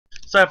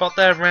Sorry about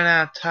that, I ran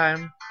out of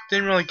time.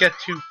 Didn't really get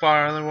too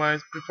far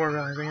otherwise before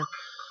realizing it.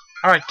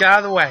 Alright, get out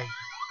of the way.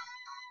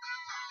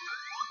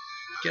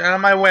 Get out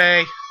of my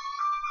way.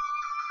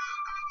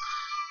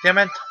 Damn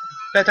it.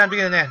 Bad time to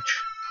get an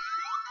inch.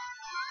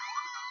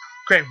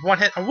 Great, one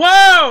hit.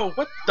 Whoa!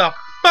 What the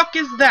fuck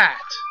is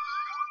that?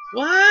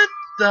 What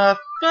the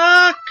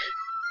fuck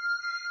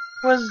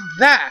was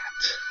that?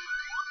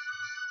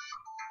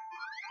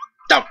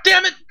 Oh,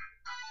 damn it!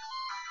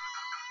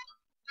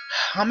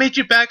 I'll meet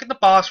you back at the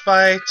boss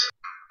fight.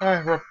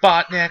 Alright,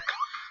 Robotnik.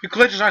 Your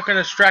glitches aren't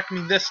gonna distract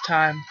me this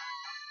time.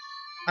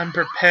 I'm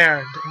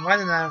prepared. And why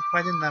didn't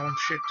that one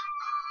shoot?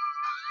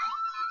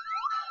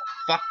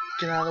 Fuck,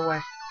 get out of the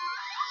way.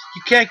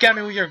 You can't get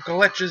me with your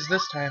glitches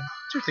this time.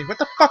 Seriously, what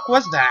the fuck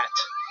was that?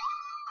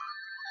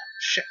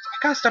 Shit, I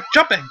gotta stop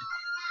jumping!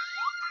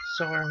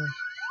 So early.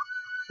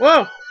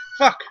 Whoa!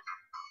 Fuck!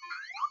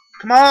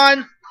 Come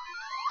on!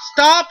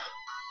 Stop!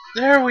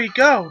 There we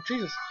go!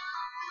 Jesus.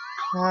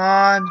 Come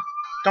on.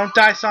 Don't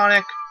die,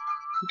 Sonic.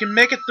 We can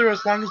make it through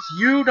as long as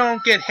you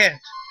don't get hit.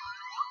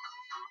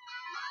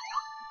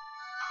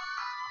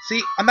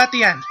 See? I'm at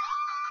the end.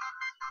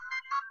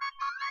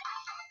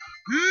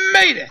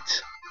 Made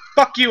it!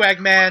 Fuck you,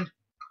 Eggman.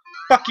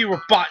 Fuck you,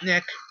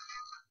 Robotnik.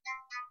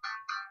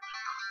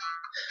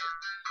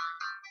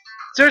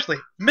 Seriously,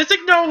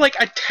 Mystic No, like,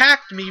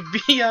 attacked me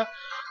via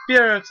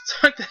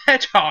Sonic the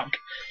Hedgehog.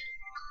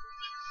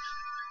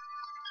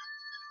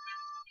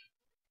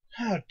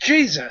 Oh,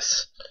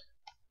 Jesus.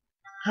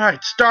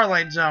 Alright,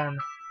 Starlight Zone.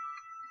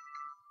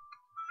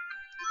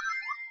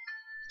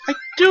 I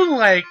do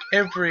like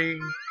every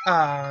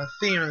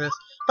theme of this.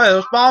 But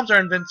those bombs are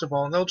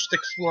invincible, and they'll just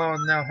explode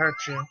and they'll hurt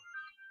you.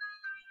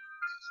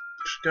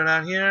 Just go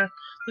down here.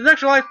 There's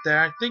extra life there.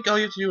 I think all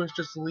you have to do is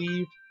just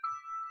leave.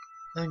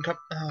 And then come.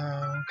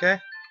 Okay.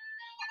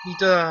 You need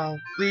to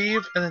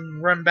leave and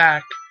then run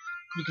back.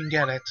 You can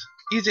get it.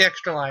 Easy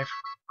extra life.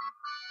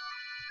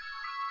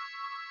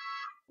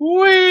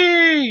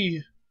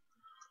 Whee!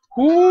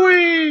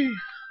 Whee!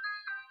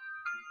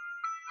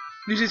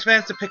 Use these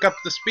fans to pick up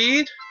the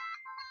speed.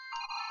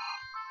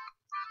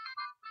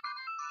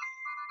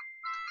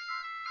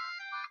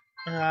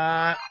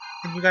 And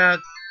you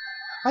gotta...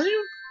 How do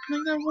you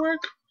make that work?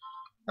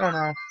 I don't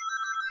know.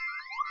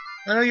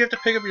 I know you have to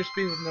pick up your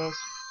speed with those.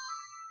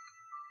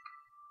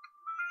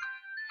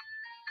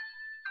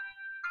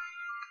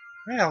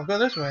 Yeah, I'll go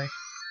this way.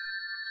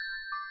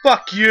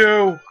 Fuck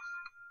you!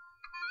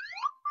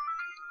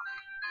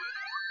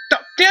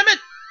 Damn it!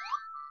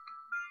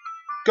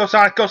 Go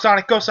Sonic, go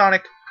Sonic, go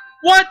Sonic!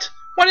 What?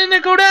 Why didn't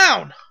it go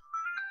down?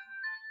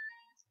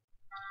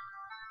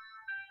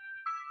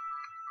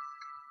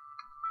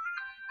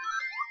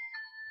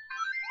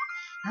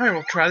 Alright,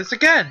 we'll try this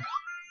again.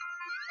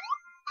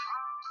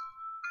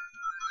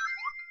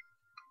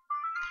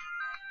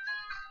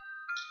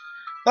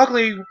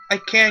 Luckily, I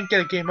can't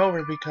get a game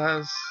over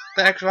because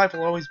the extra life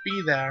will always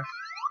be there.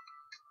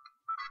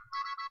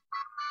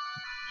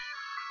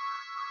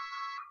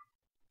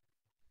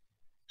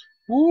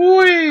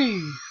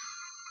 Whee!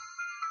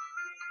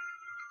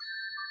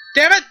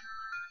 Damn it!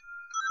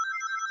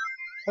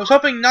 I was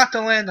hoping not to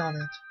land on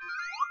it.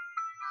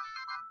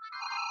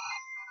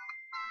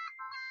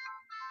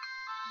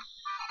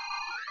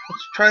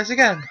 Let's try this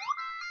again.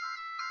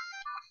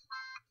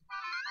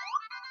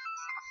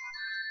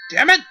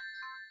 Damn it!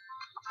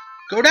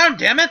 Go down,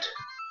 damn it!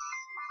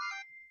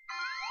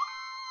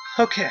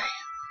 Okay.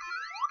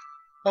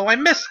 Oh, I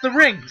missed the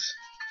rings.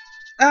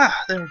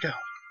 Ah, there we go.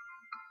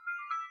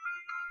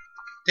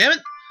 Damn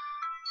it!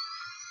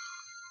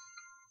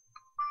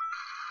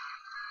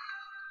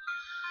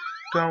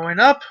 Going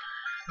up.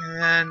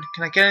 And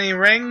can I get any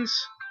rings?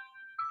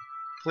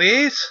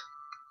 Please?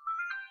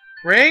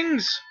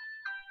 Rings?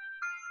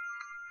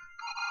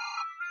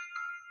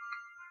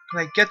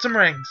 Can I get some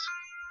rings?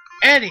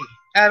 Any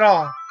at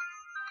all.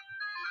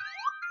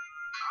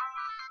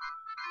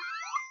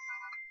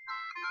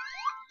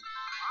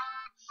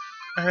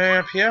 Right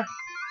up here.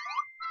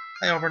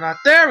 I hope we're not.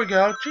 There we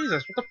go.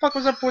 Jesus, what the fuck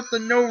was up with the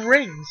no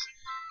rings?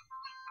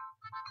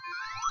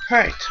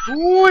 Alright.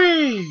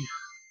 Whee!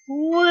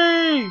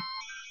 Whee!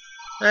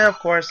 And of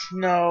course,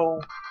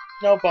 no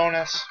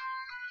bonus.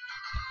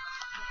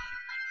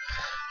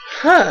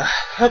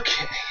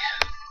 Okay.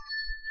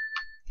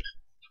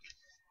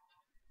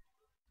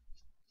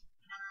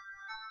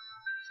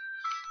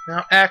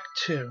 Now Act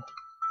 2.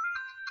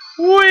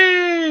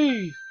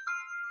 Whee!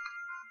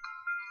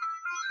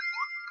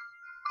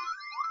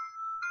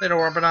 Little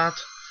Orbinaut.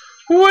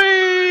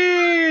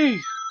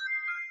 Whee!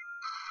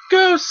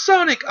 Go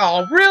Sonic!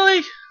 Oh,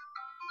 really?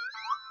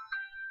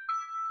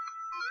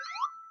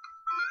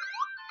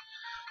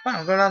 Oh,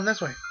 I'll go down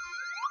this way.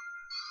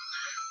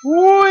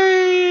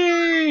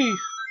 Whee!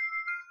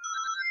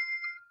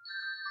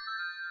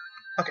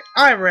 Okay,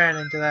 I ran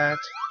into that.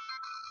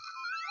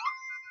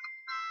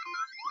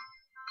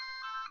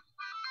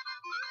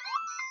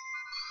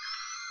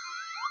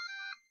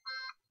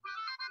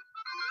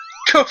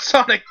 Go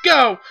Sonic,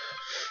 go!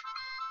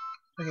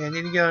 Okay, I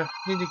need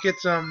to get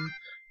some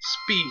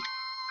speed.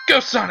 Go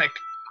Sonic!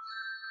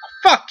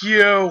 Fuck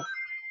you!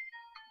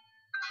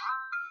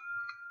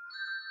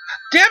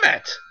 Damn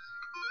it!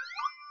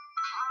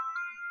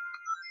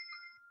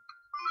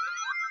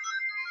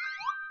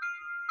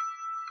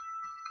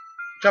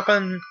 Jump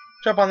on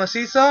the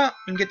seesaw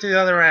and get to the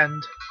other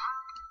end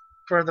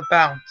for the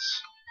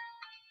bounce.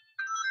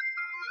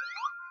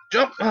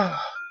 Jump!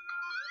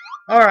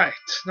 Alright,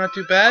 not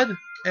too bad.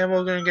 And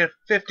we're gonna get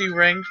 50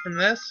 rings from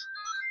this.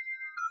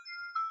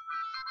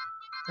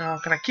 Now,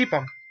 can I keep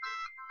them?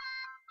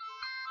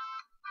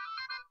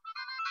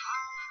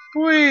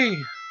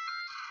 Whee!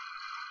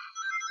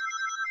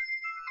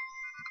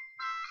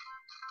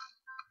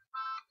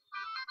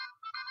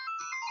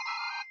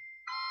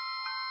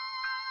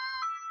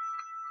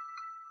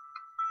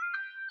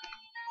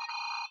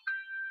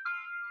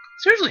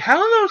 Seriously, how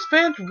do those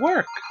fans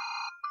work?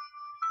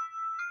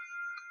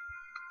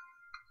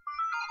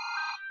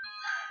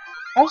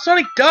 All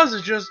Sonic does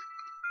is just...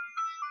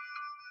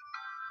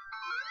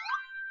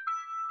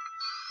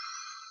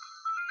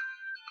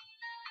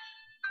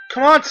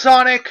 Come on,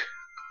 Sonic!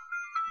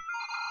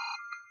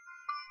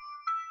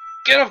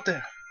 Get up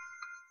there!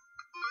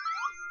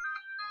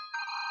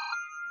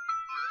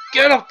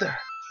 Get up there!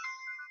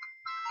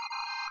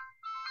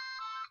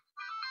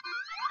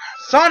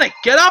 Sonic,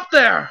 get up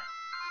there!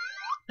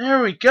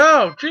 There we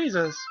go,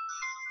 Jesus.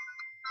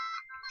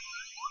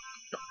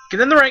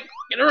 Get in the ring,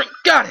 get in the ring,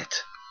 got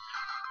it!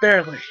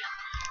 Barely.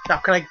 Now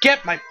can I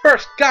get my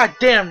first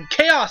goddamn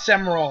Chaos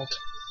Emerald?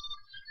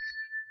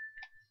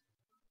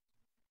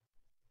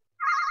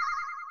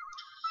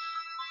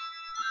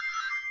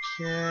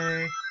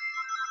 Okay.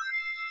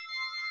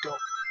 Go.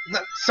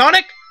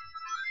 Sonic!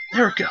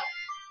 There we go.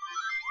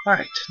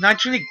 Alright, now I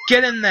need to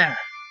get in there.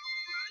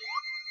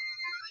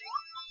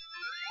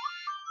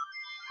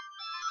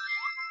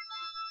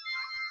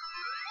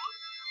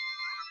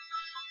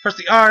 Press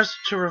the R's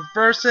to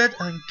reverse it,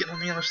 and then get on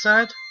the other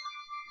side.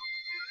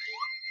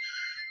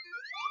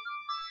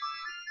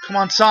 Come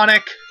on,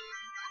 Sonic!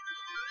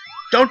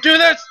 Don't do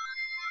this!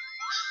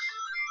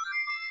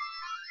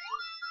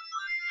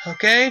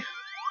 Okay.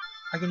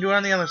 I can do it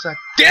on the other side.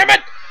 Damn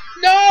it!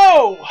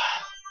 No!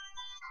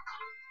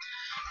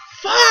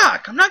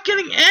 Fuck! I'm not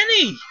getting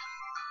any!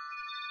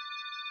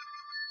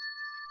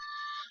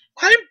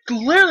 I'm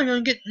literally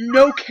gonna get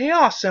no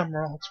Chaos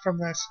Emeralds from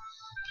this.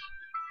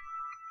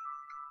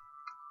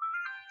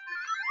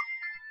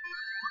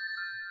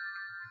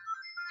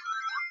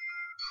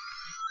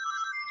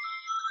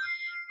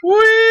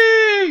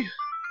 Whee!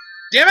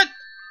 Damn it!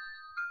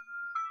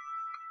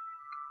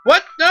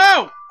 What?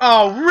 No!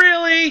 Oh,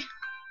 really?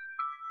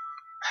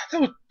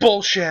 That was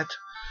bullshit.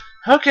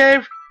 Okay,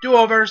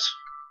 do-overs.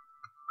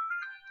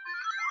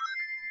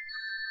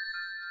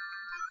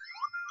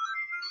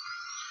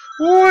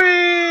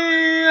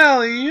 Whee!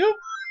 Alley-oop.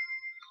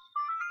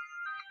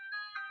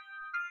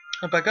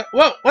 Up I go.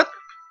 Whoa, what?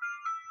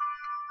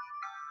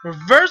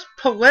 Reverse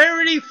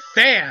polarity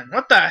fan.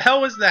 What the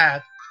hell was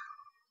that?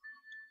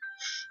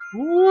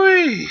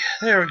 Whee!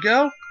 There we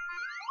go.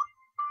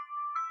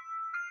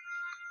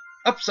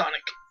 Up,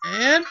 Sonic.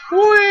 And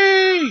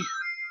whee!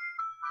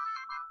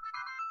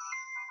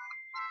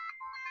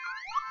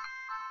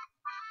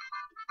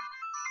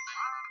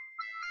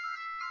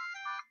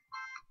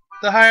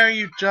 The higher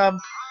you jump,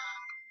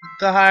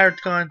 the higher it's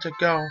going to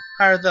go.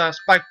 Higher the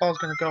spike ball's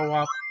going to go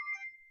up.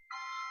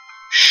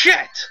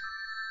 Shit!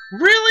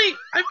 Really?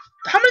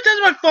 How many times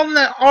have I fallen in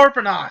that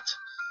Arbonot?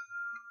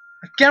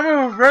 Again with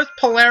a reverse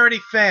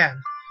polarity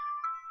fan.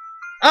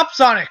 Up,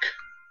 Sonic!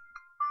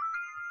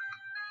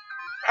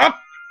 Up!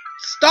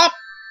 Stop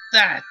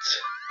that!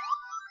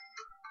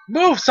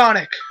 Move,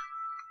 Sonic!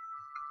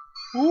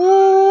 Whee!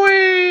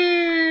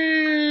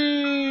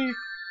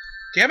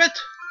 Damn it!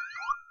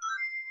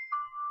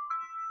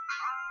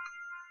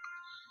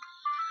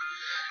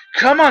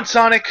 Come on,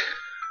 Sonic!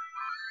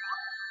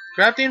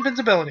 Grab the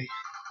invincibility.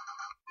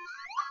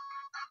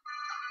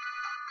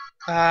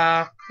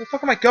 Where the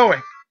fuck am I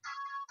going?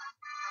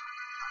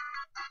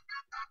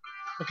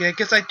 Okay, I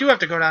guess I do have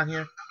to go down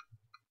here.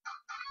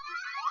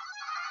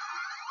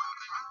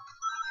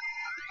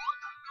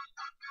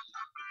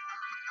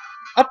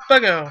 Up I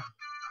go.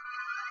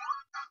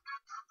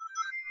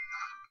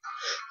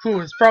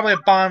 Ooh, it's probably a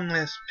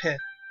bottomless pit.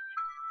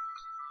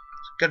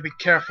 Gotta be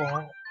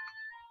careful.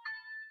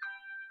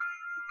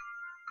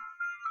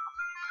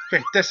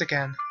 Great, this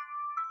again.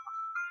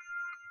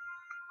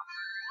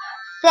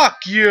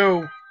 Fuck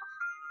you!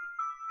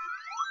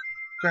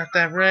 Grab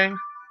that ring.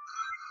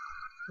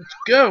 Let's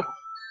go.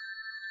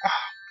 Oh,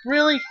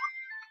 really?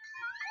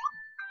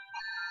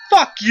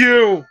 Fuck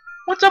you!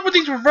 What's up with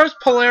these reverse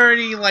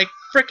polarity, like,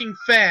 freaking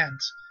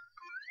fans?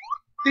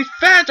 These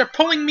fans are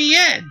pulling me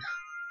in!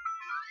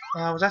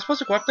 Was I supposed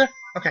to go up there?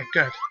 Okay,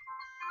 good.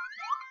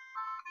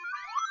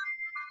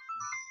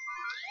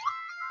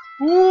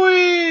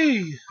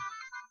 Whee!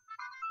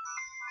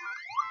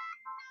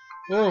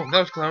 Whoa, that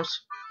was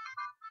close.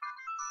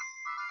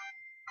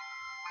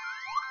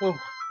 Whoa.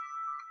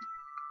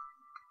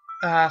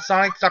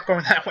 Sonic, stop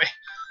going that way.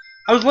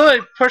 I was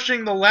literally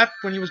pushing the left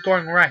when he was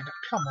going right.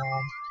 Come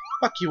on.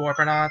 Fuck you,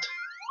 Arbonot.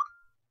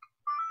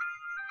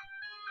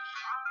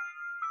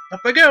 Up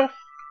I go.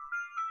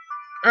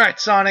 Alright,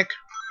 Sonic.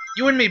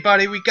 You and me,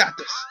 buddy. We got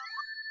this.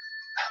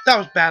 That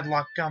was bad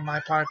luck on my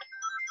part.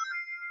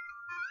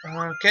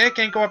 Okay,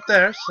 can't go up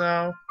there,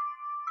 so...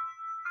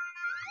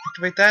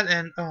 activate that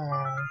and...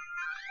 oh...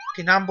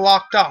 okay, now I'm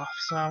blocked off,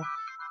 so...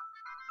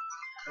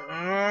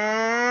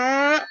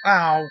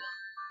 ow.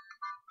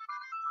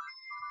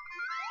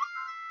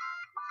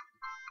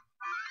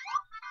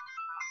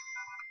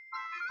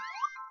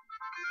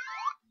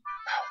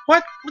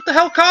 What? What the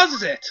hell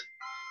causes it?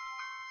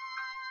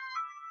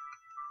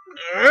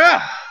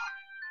 Ugh.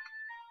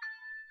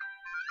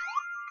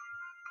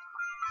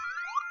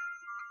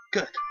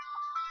 Good.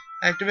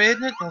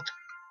 Activating it. Let's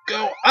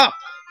go up.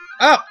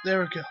 Up. There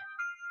we go.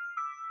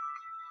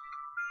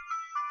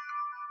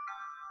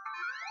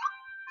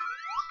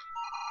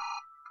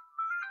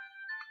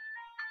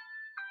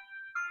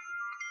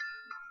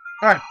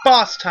 Alright,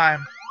 boss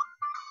time.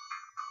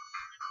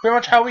 Pretty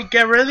much how we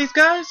get rid of these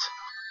guys?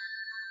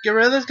 Get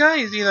rid of this guy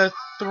is either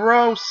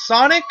throw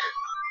Sonic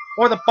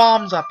or the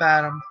bombs up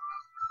at him.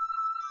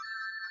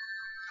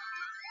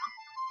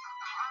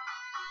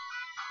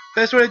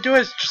 Best way to do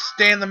it is just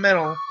stay in the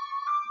middle.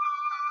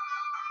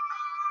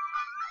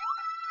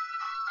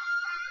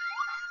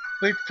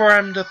 Wait for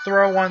him to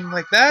throw one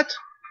like that.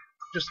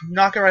 Just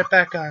knock it right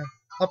back on,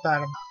 up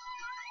at him.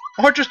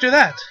 Or just do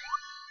that.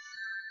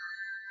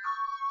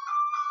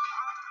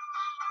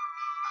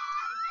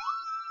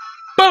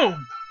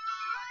 Boom!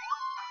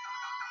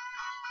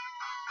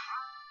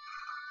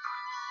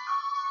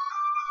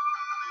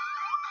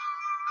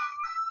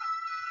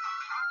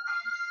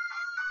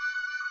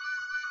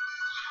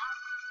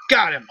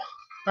 Got him!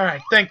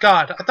 Alright, thank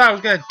God. I thought I was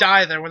gonna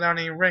die there without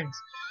any rings.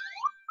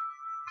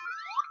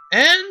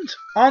 And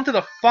on to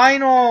the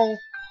final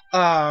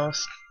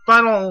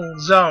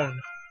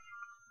zone.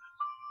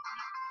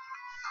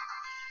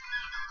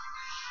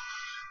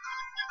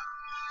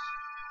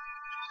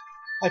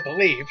 I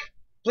believe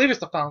it's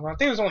the final zone. I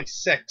think there's only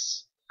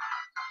 6.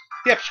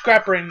 Yep,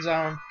 scrap ring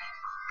zone.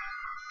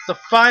 The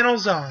final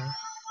zone.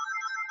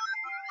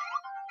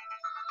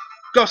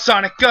 Go,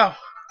 Sonic, go!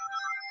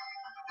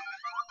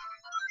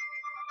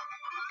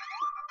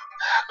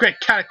 Great,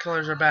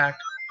 caterpillars are back.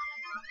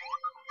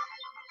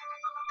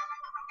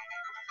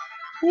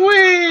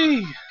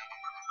 Whee!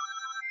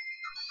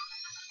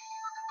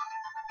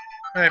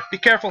 Alright, be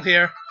careful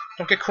here.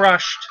 Don't get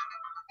crushed.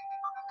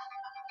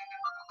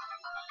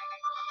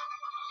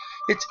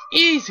 It's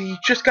easy, you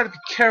just gotta be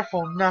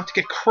careful not to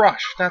get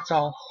crushed, that's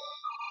all.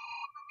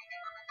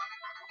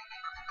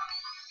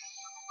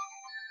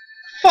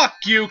 Fuck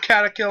you,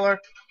 caterpillar!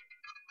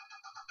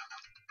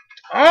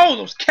 Oh,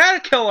 those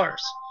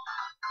caterpillars!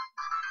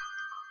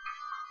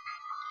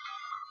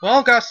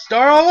 Well, got a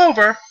star all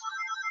over.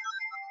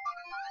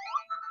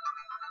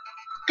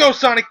 Go,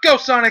 Sonic! Go,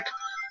 Sonic!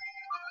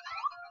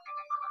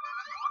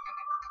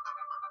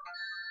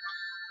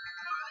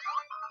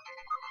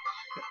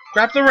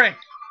 Grab the ring.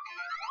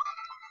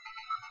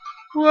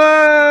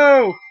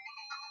 Whoa!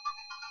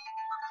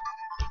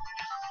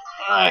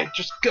 Alright,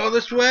 just go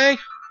this way.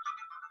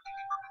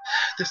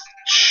 This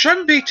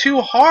shouldn't be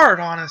too hard,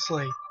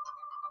 honestly.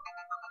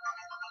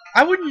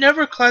 I would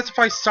never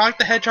classify Sonic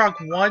the Hedgehog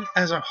 1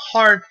 as a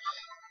hard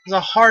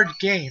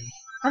game.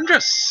 I'm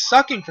just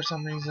sucking for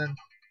some reason.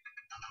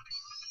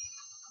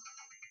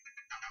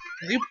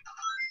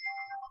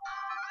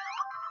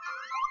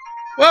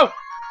 Whoa!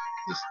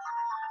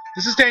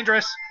 This is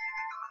dangerous.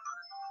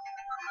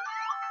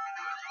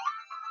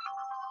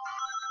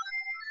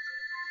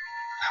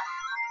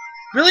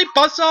 Really,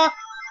 Buzzsaw? Is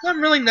that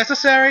really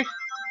necessary?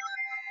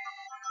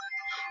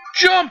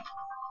 Jump!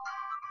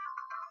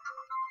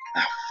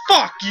 Oh,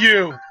 fuck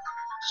you!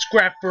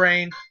 Scrap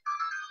brain.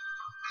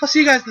 I'll see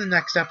you guys in the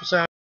next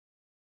episode.